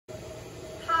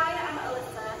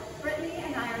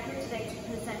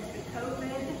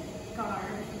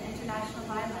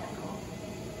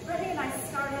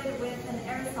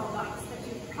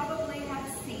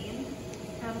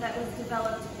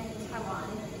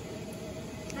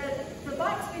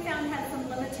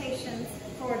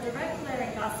for direct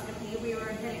laryngoscopy, we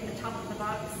were hitting the top of the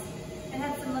box. It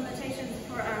had some limitations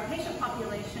for our patient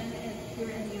population here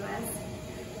in the U.S.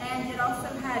 And it also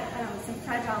had some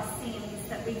fragile seams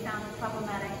that we found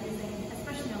problematic using,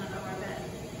 especially on an OR bed.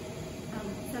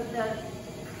 So the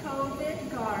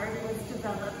COVID-Guard was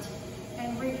developed,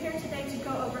 and we're here today to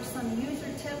go over some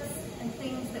user tips and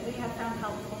things that we have found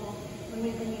helpful when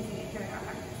we've been using it here in our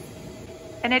practice.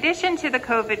 In addition to the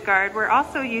COVID-Guard, we're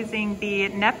also using the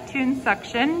Neptune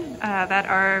suction that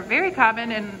are very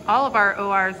common in all of our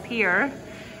ORs here.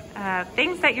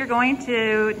 Things that you're going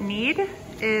to need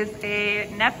is a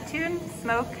Neptune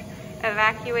smoke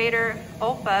evacuator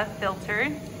ULPA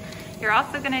filter. You're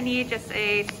also going to need just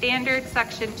a standard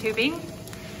suction tubing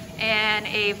and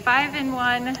a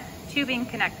 5-in-1 tubing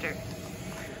connector.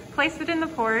 Place it in the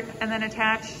port and then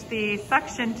attach the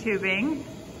suction tubing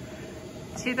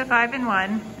to the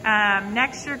 5-in-1.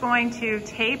 Next, you're going to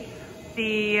tape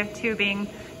the tubing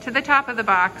to the top of the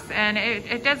box, and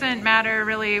it doesn't matter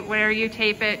really where you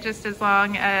tape it, just as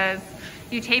long as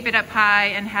you tape it up high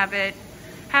and have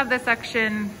the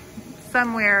suction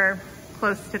somewhere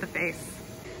close to the face.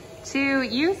 To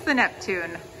use the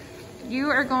Neptune, you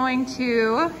are going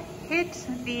to hit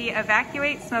the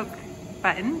evacuate smoke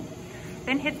button,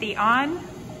 then hit the on,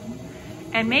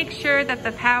 and make sure that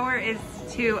the power is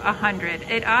to 100.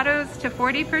 It autos to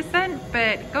 40%,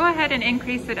 but go ahead and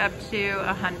increase it up to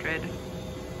 100.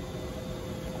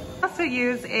 Also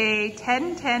use a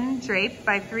 1010 drape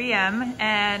by 3M,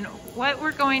 and what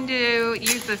we're going to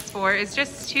use this for is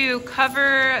just to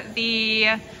cover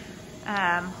the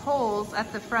holes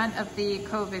at the front of the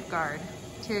COVID-Guard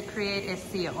to create a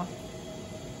seal.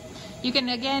 You can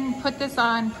again put this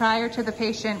on prior to the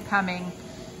patient coming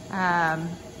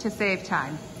to save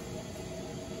time.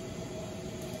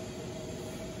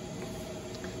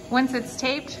 Once it's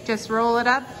taped, just roll it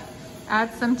up,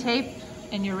 add some tape,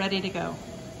 and you're ready to go.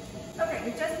 Okay,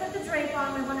 we just put the drape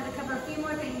on. We wanted to cover a few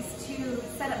more things to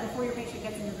set up before your patient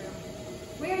gets in the room.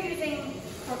 We are using,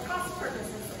 for cost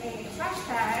purposes, a trash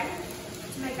bag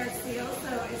to make our seal.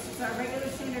 So it's just our regular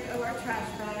standard OR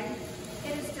trash bag.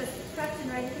 It is just prepped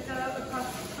and ready to go across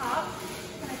the top.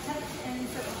 And I tuck it in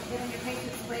so it's getting your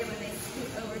patient's way when they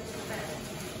scoot over to the bed.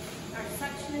 Our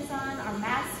suction is on, our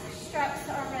mask straps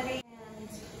are ready, and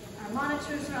our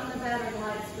monitors are on the bed, our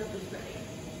light scope is ready.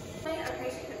 Our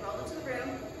patient can roll into the room.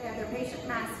 They have their patient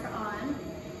mask on.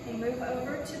 They move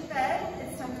over to the bed.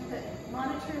 It's time to put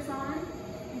monitors on.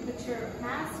 You put your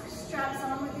mask straps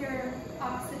on with your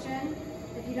oxygen.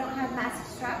 If you don't have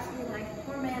mask straps, we like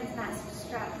poor man's mask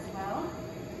strap as well.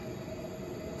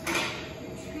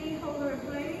 Your tree holder in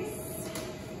place.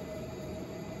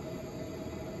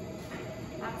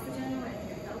 Oxygen with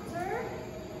your filter.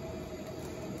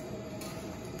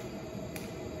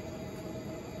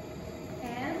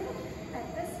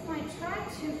 Try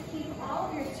to keep all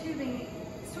of your tubing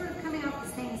sort of coming off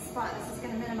the same spot. This is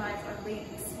going to minimize our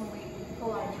leaks when we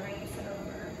pull our drapes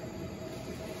over.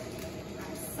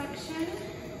 Our suction.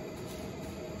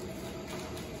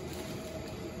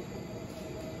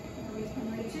 We can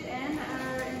reach it in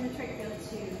the tracheal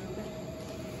tube.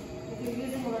 If you're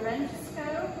using a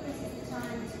laryngoscope, this is the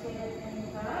time to get it in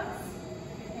the box.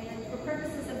 And for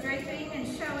purposes of draping and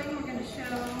showing, we're going to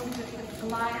show with the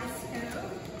glider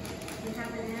scope. We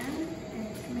have it in, and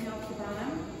it's coming off the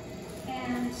bottom.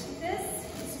 And this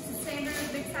is just a standard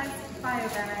big size bio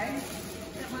bag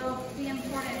that will be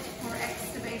important for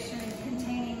extubation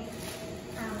containing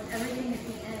everything at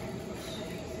the end. We'll show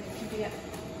you. So it can be up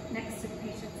next to the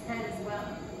patient's head as well.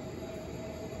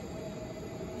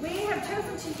 We have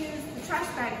chosen to use the trash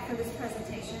bag for this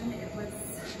presentation. It was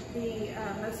the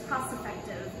most cost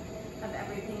effective of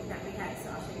everything that we had,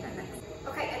 so I'll show you that next.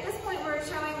 Okay, at this point we're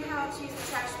showing how to use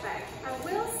the trash bag. I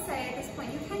will say at this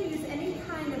point you can use any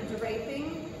kind of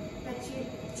draping that you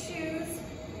choose.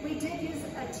 We did use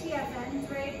a TFN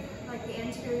drape, like the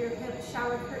anterior hip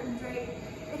shower curtain drape.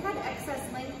 It had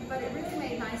excess length, but it really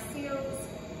made nice seals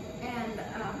and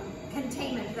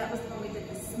containment. That was when we did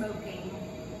the smoking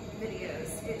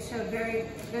videos. It showed very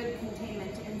good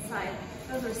containment inside.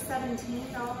 Those are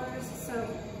 $17, so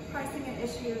pricing an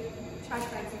issue. Trash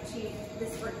bags are cheap.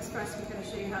 This works for us. We're going to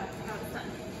show you how it's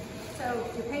done. So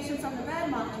your patient's on the bed,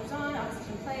 monitors on,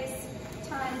 oxygen place.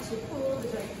 Time to pull the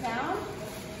drape down.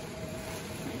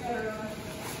 Go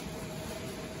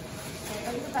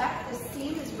over the back. The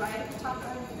seam is right at the top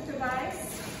of the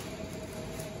device.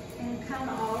 And come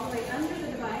all the way under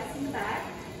the device in the back.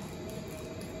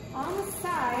 On the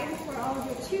side, where all of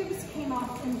your tubes came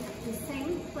off in the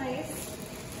same place,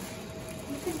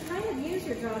 you can kind of use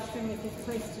your drawstring if you've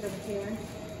placed it over here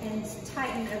and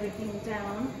tighten everything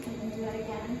down. You can do that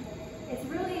again. It's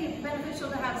really beneficial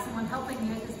to have someone helping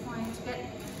you at this point to get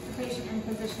the patient in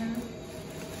position.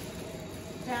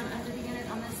 Down under the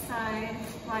unit on this side,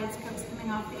 glide scopes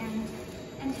coming off the end.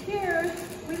 And here,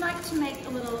 we like to make a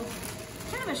little,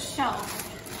 kind of a shelf,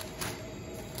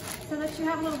 so that you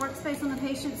have a little workspace on the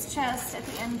patient's chest at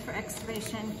the end for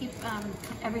extubation. Keep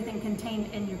everything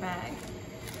contained in your bag.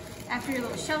 After your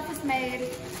little shelf is made,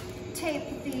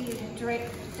 tape the drape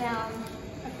down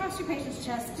across your patient's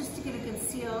chest just to get a good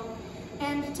seal.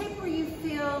 And tape where you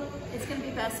feel it's going to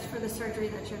be best for the surgery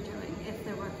that you're doing. If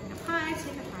they're working up high,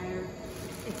 tape it higher.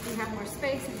 If you have more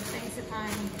space and space it fine,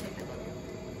 tape it lower.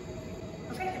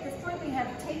 Okay, at this point we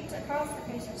have taped across the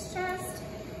patient's chest.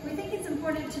 We think it's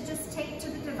important to just tape to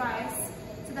the device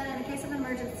so that in case of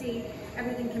emergency,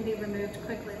 everything can be removed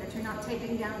quickly, that you're not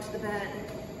taping down to the bed,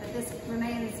 that this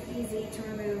remains easy to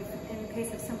remove in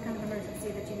case of some kind of emergency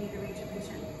that you need to reach a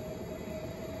patient.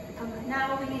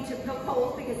 Now we need to poke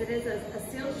holes because it is a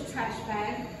sealed trash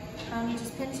bag. You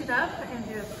just pinch it up and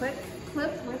do a quick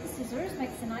clip with the scissors,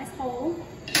 makes a nice hole,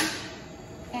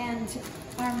 and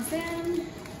arms in.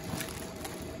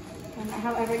 And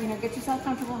however, get yourself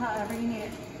comfortable however you need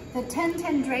it. The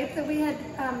 10-10 drape that we had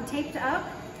taped up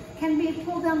can be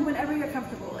pulled down whenever you're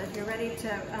comfortable. If you're ready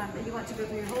to, if you want to go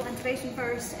through your whole intubation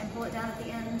first and pull it down at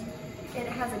the end, it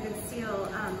has a good seal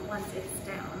once it's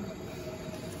down.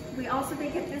 We also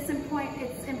think at this point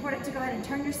it's important to go ahead and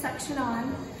turn your suction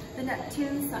on, the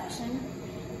Neptune suction.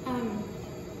 And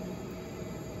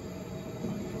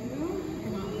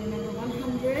I'll remember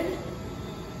 100.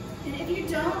 And if you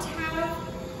don't have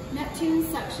Neptune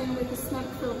suction with the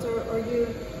smoke filter, or you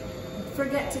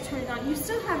forget to turn it on, you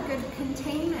still have good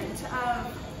containment of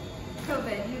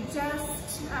COVID. You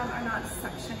just are not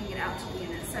suctioning it out to the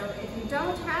unit. So if you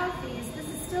don't have these, this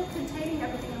is still containing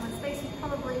everything in one space. You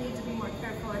probably need to be more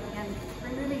careful at the end,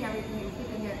 removing everything and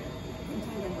keeping it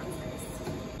contained in one space.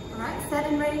 All right, set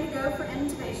and ready to go for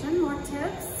intubation. More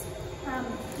tips.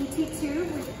 ET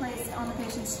tube we've placed on the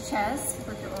patient's chest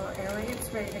with the oral airway. It's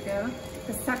ready to go.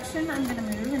 The suction I'm going to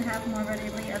move and have more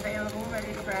readily available,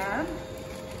 ready to grab.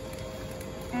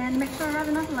 And make sure I have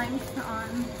enough length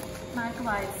on my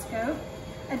glide scope.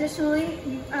 Additionally,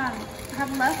 you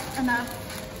have left enough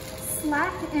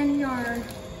slack in your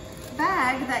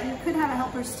bag that you could have a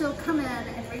helper still come in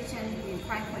and reach in. You need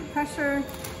 5-point pressure.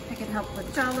 It can help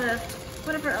with jaw lift,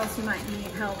 whatever else you might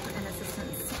need help and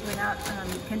assistance without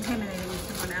contaminating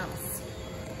someone else.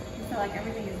 I feel like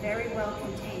everything is very well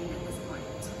contained at this point.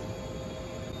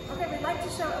 Okay, we'd like to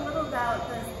show a little about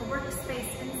the workspace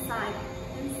inside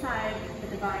the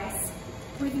device.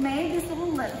 We've made this little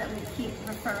lip that we keep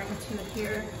referring to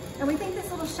here, and we think this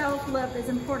little shelf lip is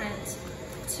important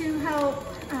to help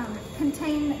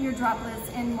contain your droplets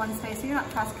in one space so you're not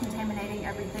cross-contaminating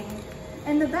everything.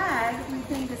 And the bag, we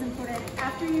think, is important.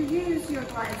 After you use your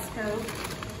glide scope,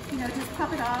 just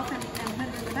pop it off and put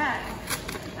it in the bag.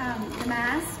 The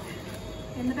mask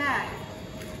in the bag.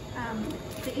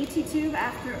 The ET tube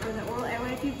or the oral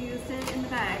airway if you've used it in the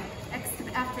bag.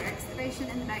 After extubation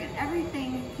in the bag. And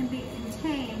everything can be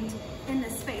contained in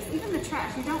this space. Even the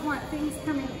trash. You don't want things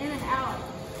coming in and out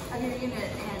of your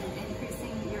unit and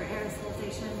increasing your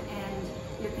aerosolization and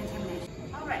your contamination.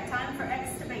 All right, time for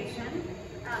extubation.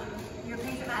 Your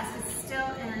patient mask is still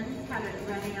in, have it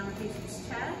ready on the patient's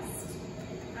chest.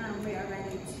 We are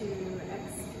ready to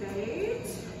extubate.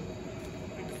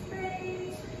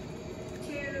 Extubate.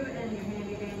 2 in your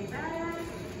handy dandy bag.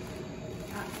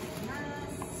 Oxygen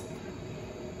mask.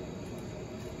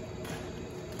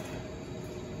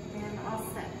 And all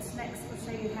set. Next we'll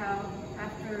show you how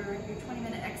after your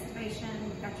 20-minute extubation,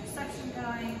 you've got your suction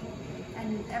going and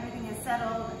everything is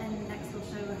settled, and next we'll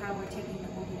show you how we're taking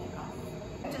the whole unit off.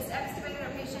 We just extubated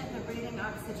our patient, they're breathing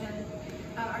oxygen.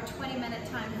 Our 20-minute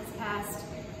time has passed,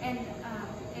 and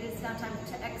it is now time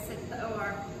to exit the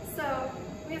OR. So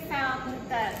we have found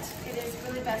that it is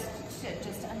really best to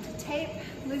just untape,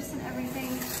 loosen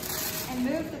everything, and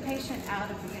move the patient out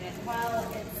of the unit while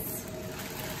it's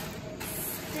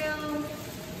still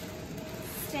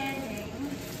standing.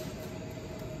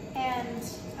 And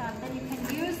then you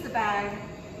can use the bag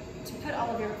to put all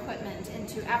of your equipment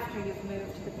into after you've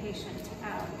moved the patient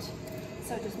out.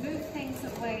 So just move things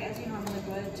away as you normally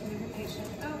would to move the patient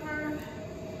over.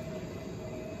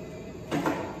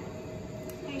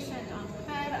 Patient on the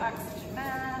bed, oxygen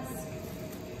mask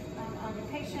on the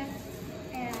patient,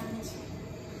 and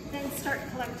then start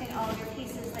collecting all of your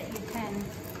pieces that you can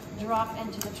drop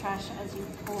into the trash as you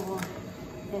pull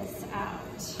this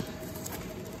out.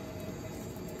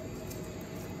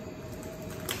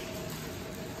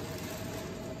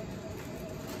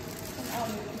 And all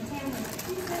your contaminants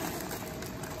pieces,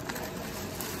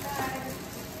 bag,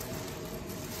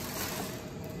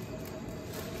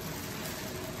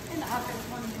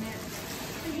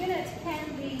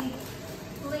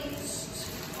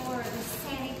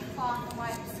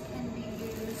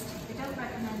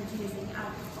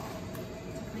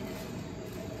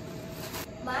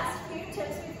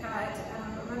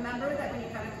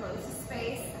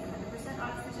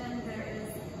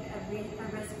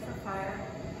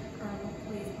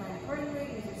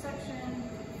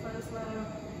 airflow,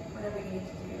 whatever you need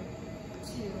to do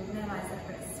to minimize that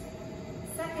risk.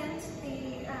 Second,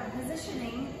 the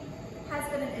positioning has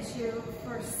been an issue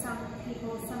for some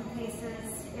people, some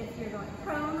cases. If you're going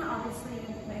prone, obviously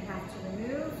you may have to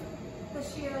remove the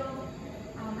shield.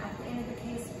 At the end of the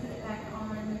case, put it back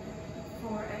on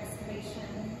for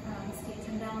extubation.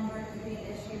 Steeped downward could be an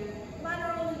issue.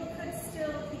 Lateral, you could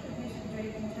still keep the patient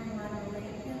draped and turn laterally.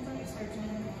 It depends on your surgeon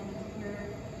and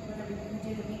whatever you can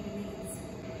do to meet your needs.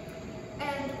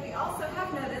 And we also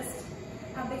have noticed,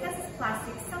 because it's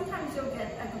plastic, sometimes you'll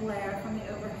get a glare from the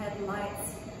overhead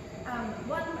lights.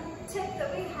 One tip that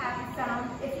we have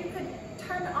found, if you could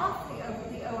turn off the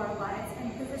OR lights and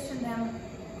position them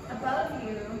above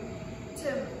you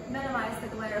to minimize the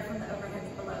glare from the overheads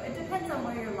below. It depends on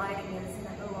where your lighting is in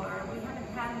the OR. We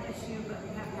haven't had an issue, but we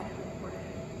have had it reported.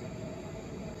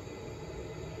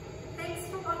 Thanks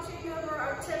for watching over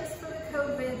our tips for the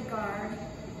COVID-Guard.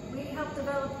 We helped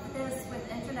develop this with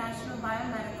International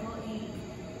Biomedical, Inc.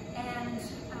 And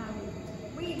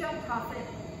we don't profit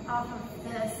off of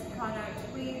this product.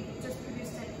 We just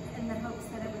produced it in the hopes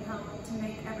that it would help to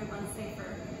make everyone safer.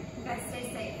 You guys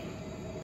stay safe.